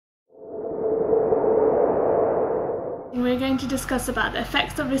We're going to discuss about the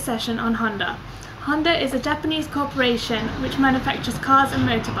effects of recession on Honda. Honda is a Japanese corporation which manufactures cars and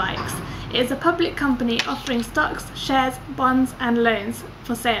motorbikes. It is a public company offering stocks, shares, bonds and loans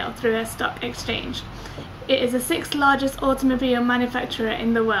for sale through a stock exchange. It is the sixth largest automobile manufacturer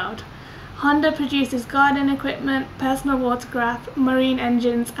in the world. Honda produces garden equipment, personal watercraft, marine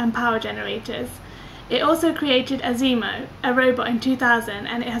engines and power generators. It also created Azimo, a robot, in 2000,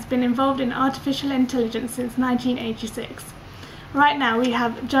 and it has been involved in artificial intelligence since 1986. Right now we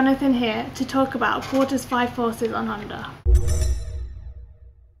have Jonathan here to talk about Porter's 5 forces on Honda.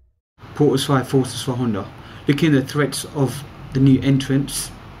 Porter's 5 forces for Honda. Looking at the threats of the new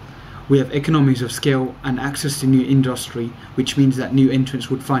entrants, we have economies of scale and access to new industry, which means that new entrants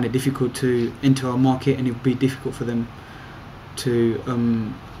would find it difficult to enter our market, and it would be difficult for them to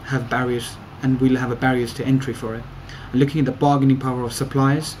have barriers, and we'll have barriers to entry for it. And looking at the bargaining power of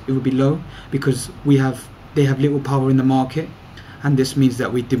suppliers, it would be low because they have little power in the market, and this means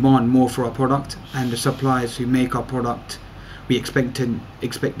that we demand more for our product, and the suppliers who make our product, we expect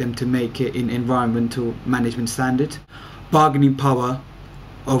them to make it in environmental management standard. Bargaining power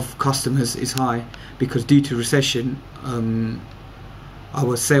of customers is high because due to recession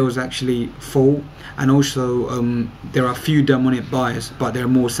our sales actually fall, and also there are few dominant buyers but there are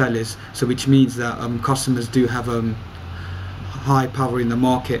more sellers, so which means that customers do have high power in the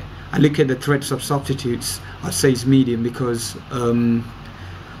market. I look at the threats of substitutes, I'd say it's medium because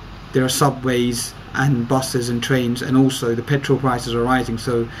there are subways and buses and trains, and also the petrol prices are rising,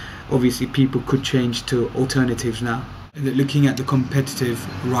 so obviously people could change to alternatives now. Looking at the competitive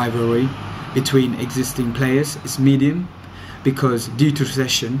rivalry between existing players, it's medium because due to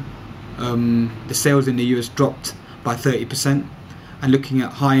recession the sales in the US dropped by 30%, and looking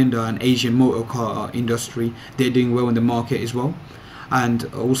at Hyundai and Asian motor car industry, they're doing well in the market as well, and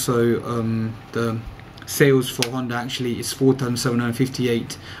also the sales for Honda actually is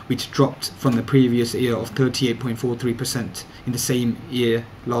 4,758, which dropped from the previous year of 38.43% in the same year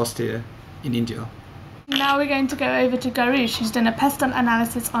last year in India. Now we're going to go over to Garush, who's done a pestle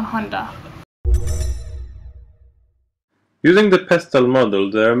analysis on Honda. Using the pestle model,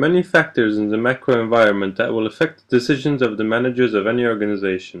 there are many factors in the macro environment that will affect the decisions of the managers of any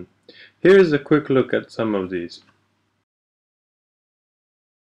organization. Here is a quick look at some of these.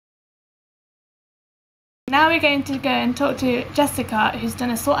 Now we're going to go and talk to Jessica, who's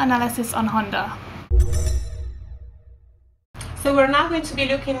done a SWOT analysis on Honda. So we're now going to be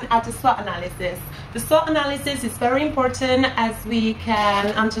looking at the SWOT analysis. The SWOT analysis is very important as we can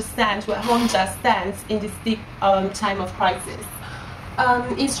understand where Honda stands in this deep time of crisis.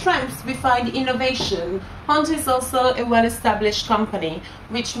 In strengths, we find innovation. Honda is also a well-established company,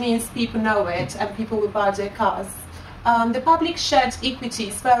 which means people know it and people will buy their cars. The public shared equity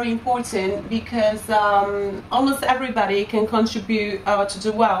is very important because almost everybody can contribute to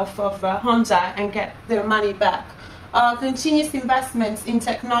the wealth of Honda and get their money back. Continuous investments in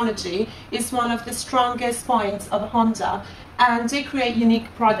technology is one of the strongest points of Honda, and they create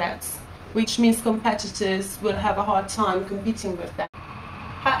unique products, which means competitors will have a hard time competing with them.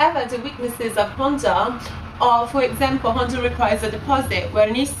 However, the weaknesses of Honda are, for example, Honda requires a deposit where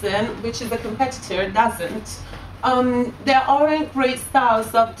Nissan, which is a competitor, doesn't. There aren't great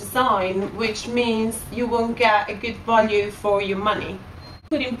styles of design, which means you won't get a good value for your money.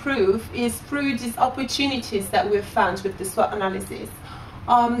 Could improve is through these opportunities that we've found with the SWOT analysis.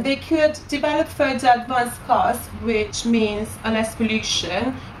 They could develop further advanced cars, which means less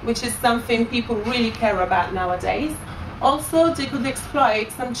pollution, which is something people really care about nowadays. Also, they could exploit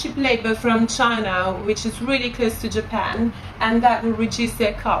some cheap labor from China, which is really close to Japan, and that will reduce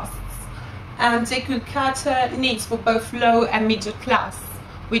their costs. And they could cater needs for both low and middle class,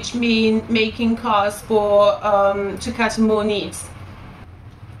 which means making cars for to cater more needs.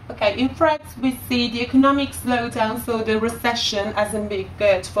 Okay, in threats we see the economic slowdown, so the recession hasn't been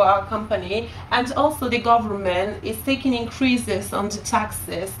good for our company, and also the government is taking increases on the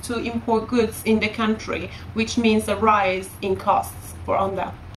taxes to import goods in the country, which means a rise in costs for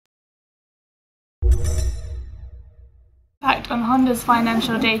Honda. Impact on Honda's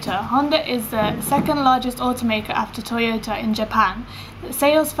financial data. Honda is the second largest automaker after Toyota in Japan.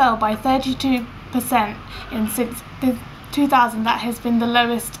 Sales fell by 32% since 2000. That has been the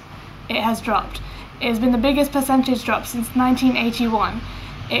lowest it has dropped. It has been the biggest percentage drop since 1981.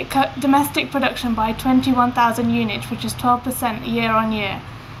 It cut domestic production by 21,000 units, which is 12% year on year.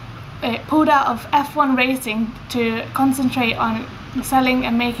 It pulled out of F1 racing to concentrate on selling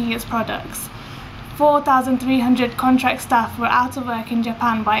and making its products. 4,300 contract staff were out of work in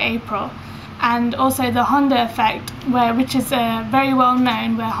Japan by April, and also the Honda effect, which is very well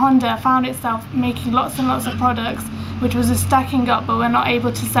known, where Honda found itself making lots and lots of products which was just stacking up but were not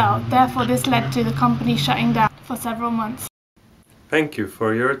able to sell. Therefore, this led to the company shutting down for several months. Thank you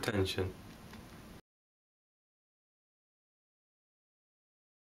for your attention.